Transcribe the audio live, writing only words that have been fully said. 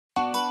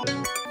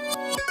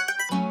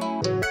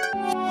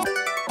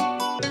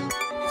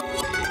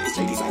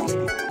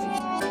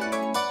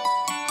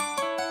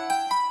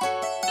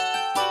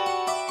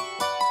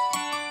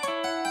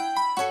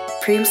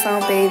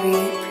Premesound, baby.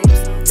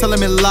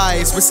 Telling me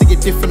lies, we see it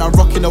different, I'm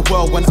rocking the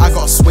world when I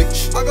got a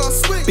switch.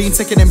 Been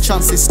taking them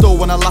chances, still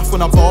when I laugh,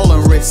 when I ball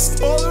and risk.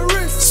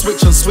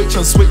 Switch and switch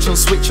and switch and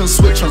switch and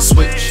switch and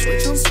switch.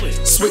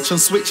 Switch and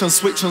switch and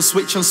switch and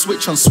switch and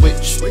switch and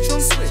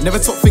switch. Never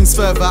took things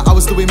further, I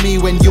was doing me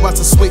when you had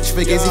to switch.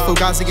 Vegazi,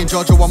 Fugazi and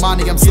Giorgio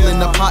Armani, I'm still in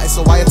the party,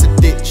 so I had to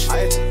ditch.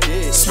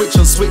 Switch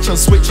and switch and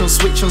switch and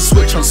switch and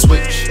switch and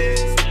switch.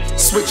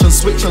 Switch and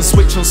switch and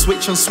switch and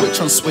switch and switch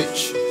and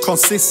switch.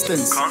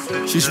 Consistent,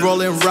 she's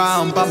rolling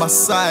round by my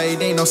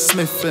side, ain't no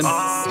smithing.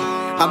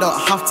 I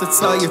don't have to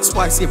tell you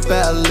twice, you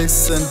better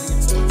listen.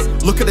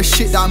 Look at the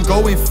shit that I'm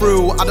going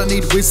through, I don't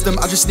need wisdom,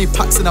 I just need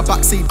packs in a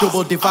backseat,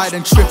 double, divide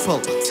and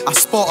triple. I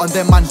spot on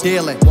them man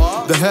daily,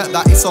 they hurt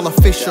that it's all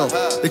official.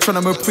 They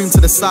tryna move Preme to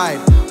the side,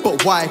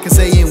 but why? Cause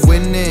they ain't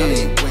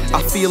winning.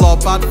 I feel all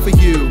bad for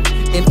you,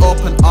 in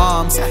open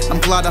arms, I'm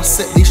glad I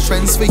set these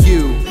trends for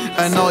you.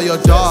 And all your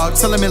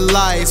dogs telling me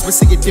lies, we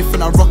see it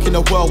different, I'm rocking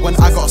the world when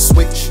I got a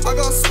switch.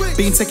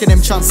 Been taking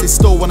them chances,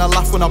 still when I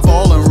laugh, when I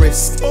ball and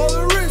risk.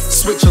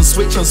 Switch and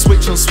switch and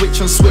switch and switch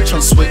and switch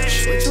and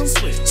switch.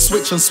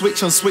 Switch and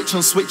switch and switch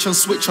and switch and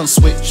switch and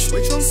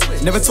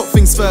switch. Never took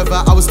things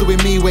further, I was doing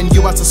me when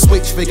you had to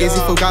switch. Vegazi,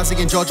 Fugazi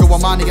and Giorgio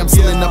Armani, I'm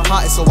still in the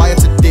party, so I had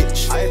to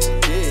ditch.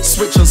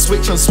 Switch and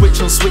switch and switch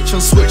and switch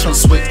and switch and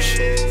switch.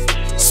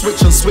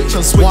 Switch and switch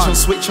and switch and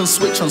switch and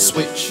switch and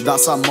switch.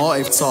 That's that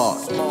motive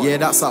talk, yeah,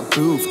 that's that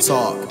booth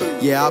talk.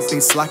 Yeah, I've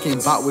been slacking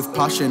back with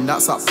passion,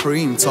 that's that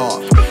Preme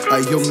talk. A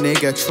young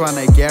nigga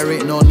tryna get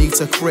it, no need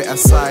to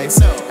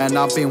criticize. And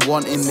I've been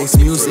wanting this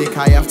music,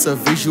 I have to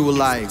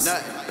visualize.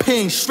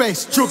 Pain,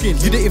 stress,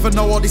 jugging, you didn't even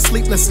know all these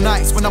sleepless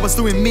nights. When I was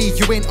doing me,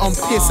 you ain't on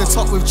piss. I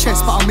talk with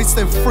chest, but I miss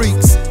them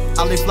freaks.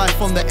 I live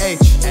life on the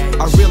edge,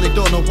 I really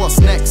don't know what's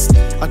next.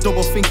 I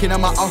double thinking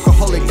I'm an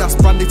alcoholic, that's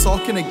Brandy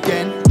talking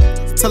again.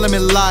 Telling me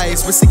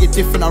lies, we see it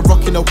different, I'm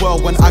rocking the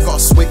world when I got a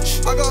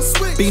switch.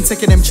 Been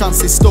taking them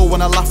chances, still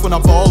when I laugh, when I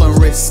ball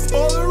and risk.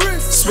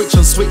 Switch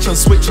and switch and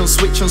switch and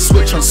switch and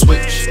switch and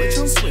switch.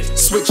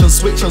 Switch and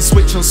switch and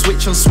switch and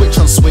switch and switch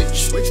and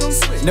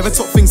switch. Never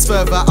took things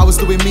further, I was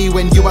doing me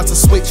when you had to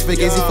switch.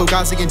 Vegazi,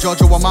 Fugazi and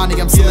Giorgio Armani,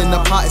 I'm still in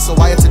the party, so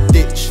I had to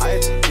ditch.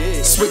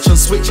 Switch and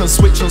switch and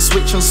switch and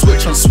switch and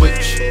switch and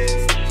switch.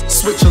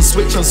 Switch and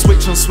switch and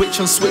switch and switch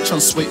and switch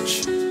and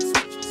switch.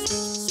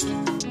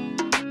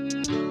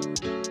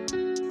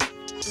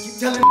 Keep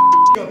telling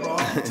bro.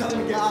 Tell him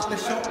to get out of the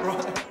shop,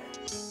 bro.